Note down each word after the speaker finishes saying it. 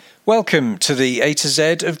Welcome to the A to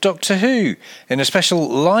Z of Doctor Who, in a special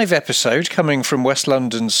live episode coming from West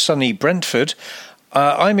London's sunny Brentford.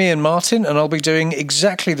 I'm Iain Martin, and I'll be doing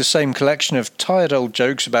exactly the same collection of tired old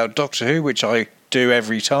jokes about Doctor Who, which I do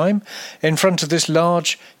every time, in front of this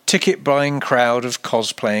large ticket-buying crowd of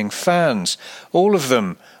cosplaying fans. All of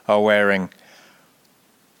them are wearing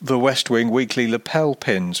the West Wing Weekly lapel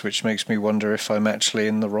pins, which makes me wonder if I'm actually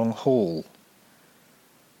in the wrong hall.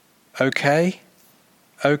 Okay?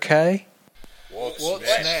 What's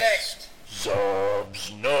next?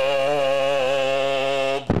 Subs Knob.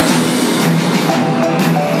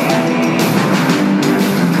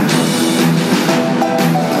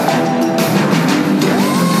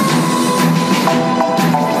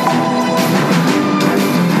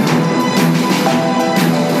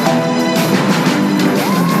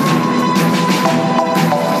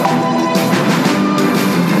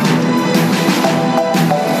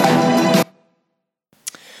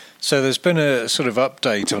 So there's been a sort of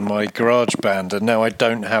update on my GarageBand, and now I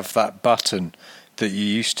don't have that button that you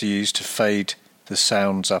used to use to fade the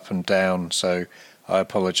sounds up and down, so I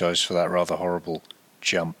apologise for that rather horrible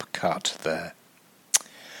jump cut there.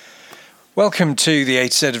 Welcome to the A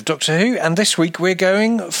to Z of Doctor Who, and this week we're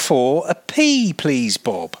going for a P, please,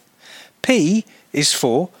 Bob. P is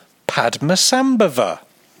for Padmasambhava.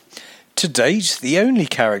 To date, the only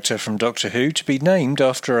character from Doctor Who to be named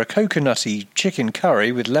after a coconutty chicken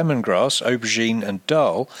curry with lemongrass, aubergine and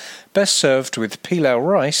dal, best served with pilau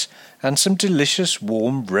rice and some delicious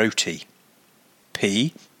warm roti.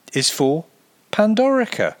 P is for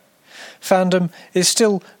Pandorica. Fandom is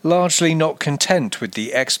still largely not content with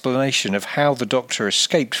the explanation of how the Doctor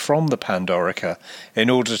escaped from the Pandorica in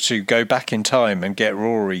order to go back in time and get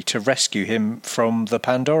Rory to rescue him from the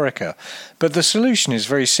Pandorica. But the solution is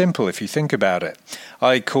very simple if you think about it.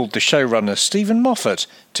 I called the showrunner Stephen Moffat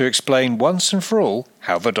to explain once and for all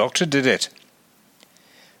how the Doctor did it.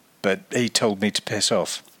 But he told me to piss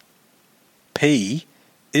off. P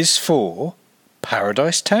is for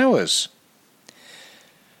Paradise Towers.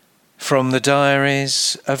 From the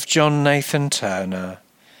diaries of John Nathan Turner,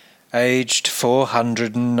 aged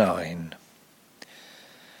 409.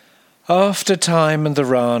 After Time and the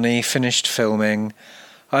Rani finished filming,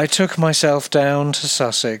 I took myself down to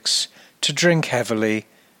Sussex to drink heavily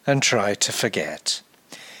and try to forget.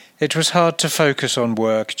 It was hard to focus on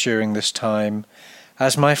work during this time,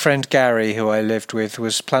 as my friend Gary, who I lived with,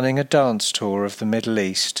 was planning a dance tour of the Middle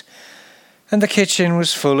East, and the kitchen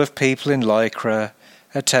was full of people in lycra,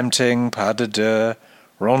 attempting pas de deux,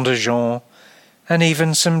 rond de jambe, and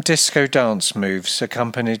even some disco dance moves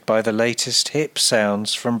accompanied by the latest hip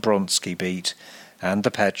sounds from Bronski Beat and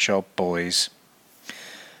the Pet Shop Boys.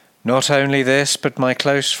 Not only this, but my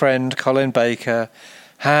close friend Colin Baker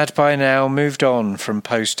had by now moved on from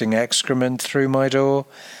posting excrement through my door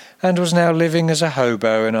and was now living as a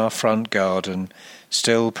hobo in our front garden,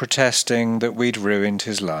 still protesting that we'd ruined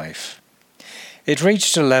his life. It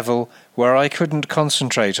reached a level where I couldn't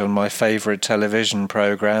concentrate on my favourite television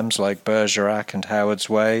programmes like Bergerac and Howard's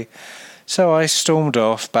Way, so I stormed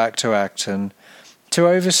off back to Acton to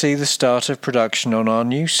oversee the start of production on our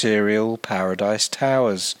new serial Paradise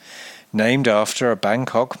Towers, named after a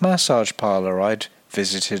Bangkok massage parlour I'd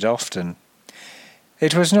visited often.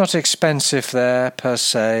 It was not expensive there, per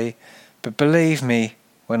se, but believe me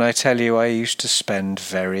when I tell you I used to spend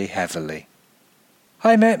very heavily.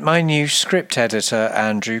 I met my new script editor,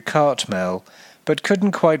 Andrew Cartmel, but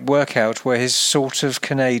couldn't quite work out where his sort of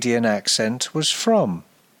Canadian accent was from.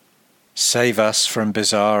 "Save us from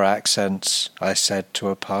bizarre accents," I said to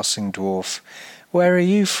a passing dwarf. "Where are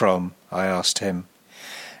you from?" I asked him.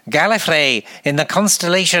 "Gallifrey, in the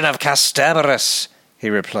constellation of Cerberus," he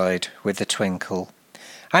replied with a twinkle.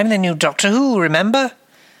 "I'm the new Doctor Who, remember?"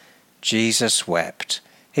 Jesus wept.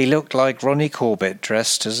 He looked like Ronnie Corbett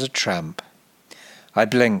dressed as a tramp. I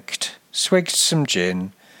blinked, swigged some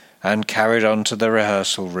gin, and carried on to the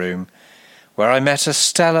rehearsal room, where I met a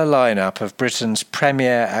stellar lineup of Britain's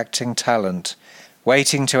premier acting talent,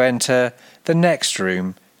 waiting to enter the next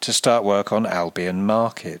room to start work on Albion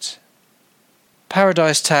Market.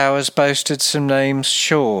 Paradise Towers boasted some names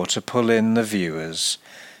sure to pull in the viewers.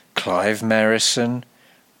 Clive Merrison,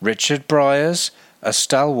 Richard Bryars, a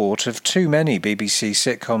stalwart of too many BBC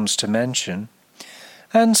sitcoms to mention,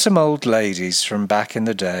 and some old ladies from back in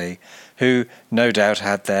the day who no doubt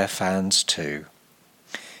had their fans too.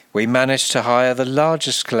 We managed to hire the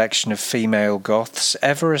largest collection of female goths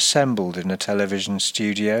ever assembled in a television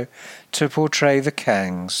studio to portray the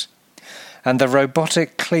Kangs, and the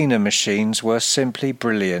robotic cleaner machines were simply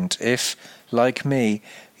brilliant if, like me,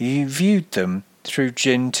 you viewed them through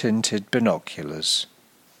gin-tinted binoculars.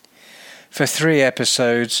 For 3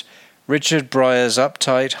 episodes, Richard Breyer's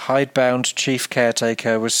uptight, hidebound chief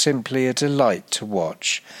caretaker was simply a delight to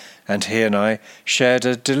watch, and he and I shared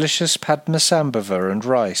a delicious Padmasambhava and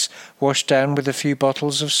rice, washed down with a few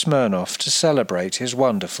bottles of Smirnoff to celebrate his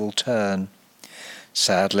wonderful turn.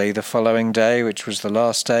 Sadly, the following day, which was the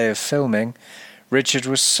last day of filming, Richard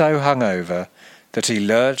was so hungover that he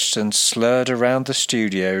lurched and slurred around the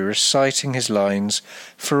studio reciting his lines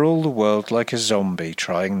for all the world like a zombie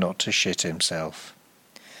trying not to shit himself.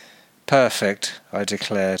 Perfect, I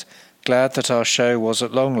declared, glad that our show was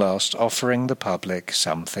at long last offering the public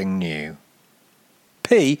something new.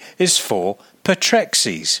 P is for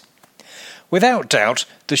Patrexes. Without doubt,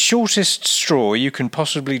 the shortest straw you can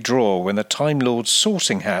possibly draw when the Time Lord's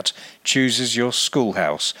sorting hat chooses your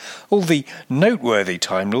schoolhouse. All the noteworthy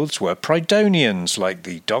Time Lords were Pridonians, like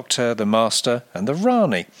the Doctor, the Master, and the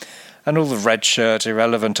Rani, and all the red-shirt,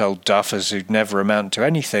 irrelevant old duffers who'd never amount to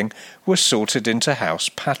anything were sorted into House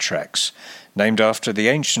Patrex, named after the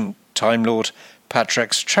ancient Time Lord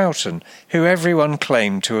Patrexes Troughton, who everyone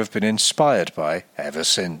claimed to have been inspired by ever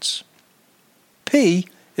since. P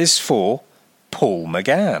is for Paul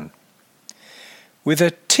McGann. With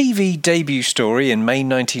a TV debut story in May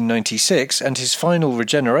 1996 and his final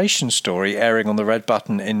regeneration story airing on the Red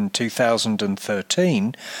Button in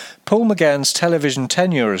 2013, Paul McGann's television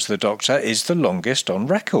tenure as the Doctor is the longest on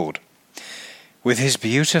record. With his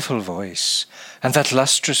beautiful voice and that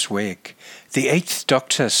lustrous wig, the 8th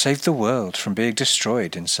Doctor saved the world from being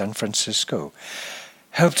destroyed in San Francisco,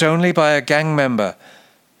 helped only by a gang member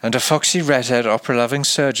and a foxy red-haired opera-loving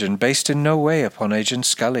surgeon based in no way upon Agent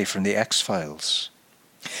Scully from the X-Files.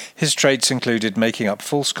 His traits included making up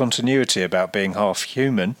false continuity about being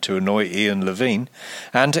half-human to annoy Ian Levine,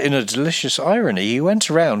 and in a delicious irony he went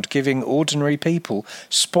around giving ordinary people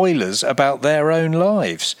spoilers about their own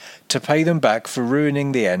lives to pay them back for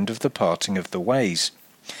ruining the end of the parting of the ways.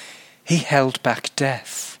 He held back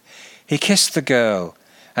death. He kissed the girl,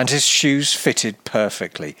 and his shoes fitted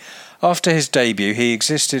perfectly. After his debut, he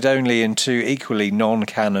existed only in 2 equally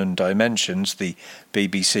non-canon dimensions, the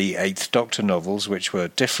BBC 8th Doctor novels, which were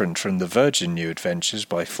different from the Virgin New Adventures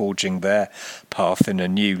by forging their path in a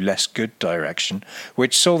new, less good direction,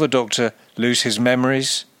 which saw the Doctor lose his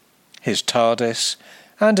memories, his TARDIS,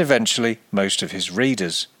 and eventually most of his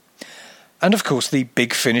readers. And of course the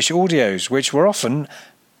Big Finish audios, which were often,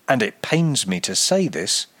 and it pains me to say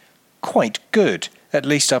this, quite good, at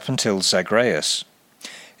least up until Zagreus.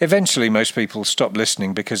 Eventually most people stopped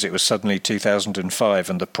listening because it was suddenly 2005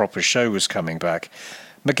 and the proper show was coming back.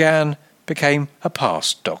 McGann became a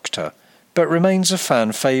past Doctor, but remains a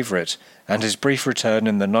fan favourite, and his brief return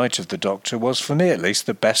in The Night of the Doctor was, for me at least,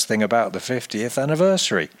 the best thing about the 50th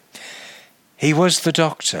anniversary. He was the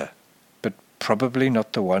Doctor, but probably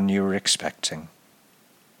not the one you were expecting.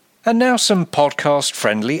 And now some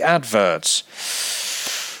podcast-friendly adverts.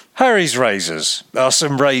 Harry's Razors are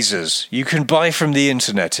some razors you can buy from the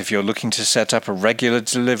internet if you're looking to set up a regular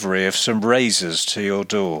delivery of some razors to your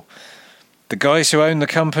door. The guys who own the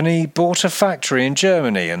company bought a factory in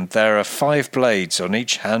Germany, and there are 5 blades on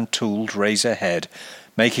each hand-tooled razor head,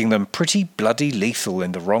 making them pretty bloody lethal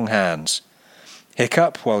in the wrong hands.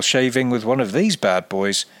 Hiccup while shaving with one of these bad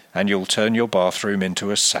boys, and you'll turn your bathroom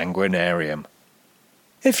into a sanguinarium.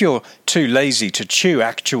 If you're too lazy to chew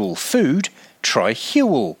actual food, try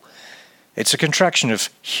Huel. It's a contraction of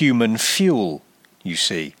human fuel, you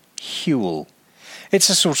see. Huel. It's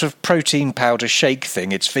a sort of protein powder shake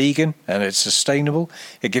thing. It's vegan and it's sustainable.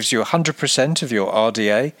 It gives you 100% of your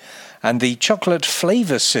RDA. And the chocolate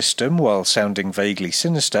flavour system, while sounding vaguely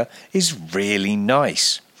sinister, is really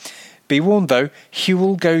nice. Be warned though,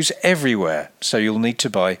 Huel goes everywhere, so you'll need to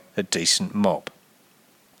buy a decent mop.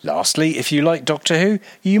 Lastly, if you like Doctor Who,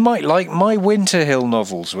 you might like my Winter Hill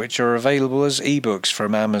novels, which are available as ebooks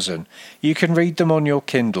from Amazon. You can read them on your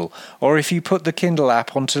Kindle, or if you put the Kindle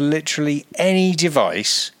app onto literally any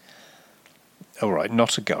device... Alright,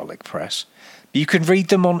 not a garlic press. You can read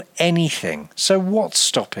them on anything, so what's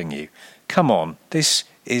stopping you? Come on, this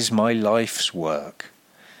is my life's work.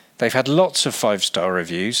 They've had lots of 5-star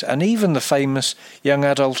reviews, and even the famous young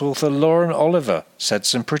adult author Lauren Oliver said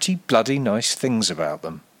some pretty bloody nice things about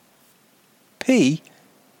them. P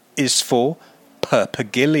is for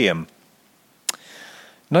Perpugilliam.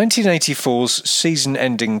 1984's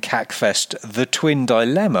season-ending cackfest The Twin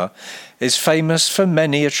Dilemma is famous for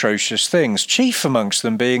many atrocious things, chief amongst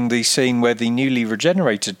them being the scene where the newly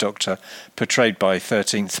regenerated Doctor, portrayed by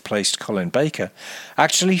 13th-placed Colin Baker,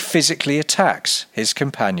 actually physically attacks his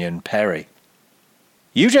companion Perry.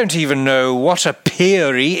 You don't even know what a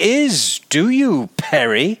Peary is, do you,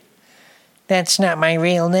 Perry? That's not my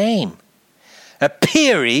real name. A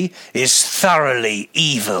Peary is thoroughly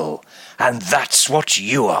evil, and that's what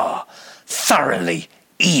you are. Thoroughly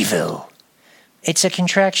evil. It's a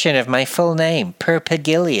contraction of my full name,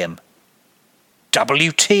 Perpugilliam.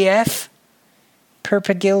 WTF?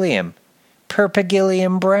 Perpugilliam.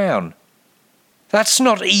 Perpugilliam Brown. That's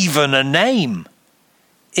not even a name.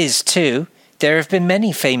 Is too. There have been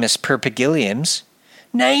many famous Perpugilliams.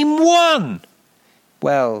 Name one!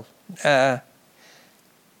 Well,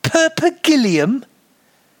 Perpugilliam?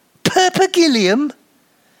 Perpugilliam?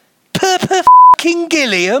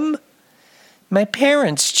 Perpugilliam? My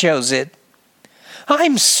parents chose it.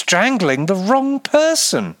 I'm strangling the wrong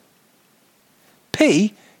person.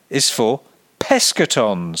 P is for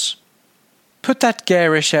Pescatons. Put that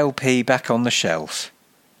garish LP back on the shelf.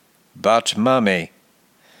 But, Mummy.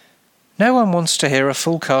 No one wants to hear a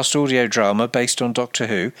full-cast audio drama based on Doctor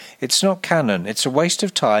Who. It's not canon, it's a waste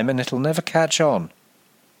of time, and it'll never catch on.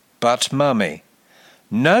 But, Mummy.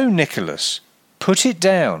 No, Nicholas. Put it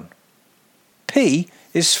down. P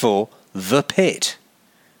is for The Pit.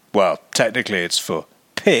 Well, technically it's for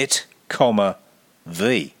Pit,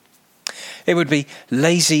 the. It would be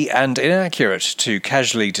lazy and inaccurate to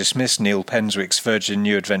casually dismiss Neil Penswick's Virgin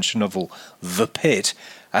New Adventure novel The Pit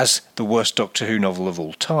as the worst Doctor Who novel of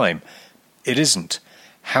all time. It isn't.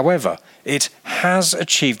 However, it has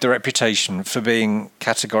achieved the reputation for being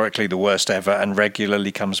categorically the worst ever and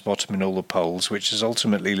regularly comes bottom in all the polls, which has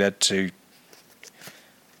ultimately led to...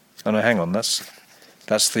 Oh no, hang on, that's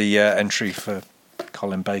the entry for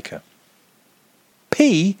Colin Baker.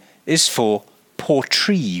 P is for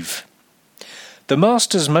Portreeve. The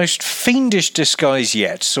Master's most fiendish disguise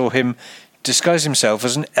yet saw him disguise himself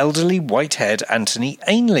as an elderly white-haired Anthony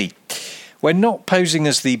Ainley. When not posing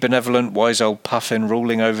as the benevolent wise old puffin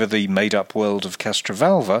ruling over the made-up world of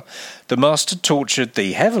Castrovalva, the Master tortured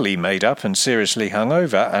the heavily made-up and seriously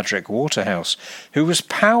hungover Adric Waterhouse, who was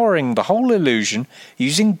powering the whole illusion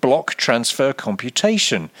using block transfer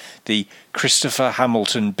computation, the Christopher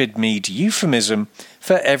Hamilton Bidmead euphemism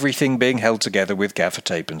for everything being held together with gaffer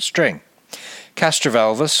tape and string.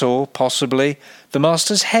 Castrovalva saw, possibly, the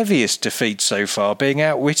Master's heaviest defeat so far, being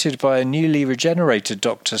outwitted by a newly regenerated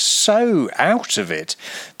Doctor so out of it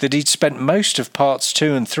that he'd spent most of parts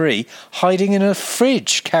 2 and 3 hiding in a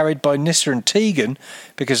fridge carried by Nyssa and Tegan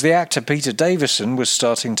because the actor Peter Davison was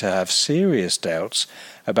starting to have serious doubts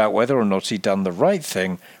about whether or not he'd done the right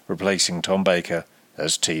thing replacing Tom Baker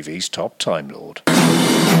as TV's top Time Lord.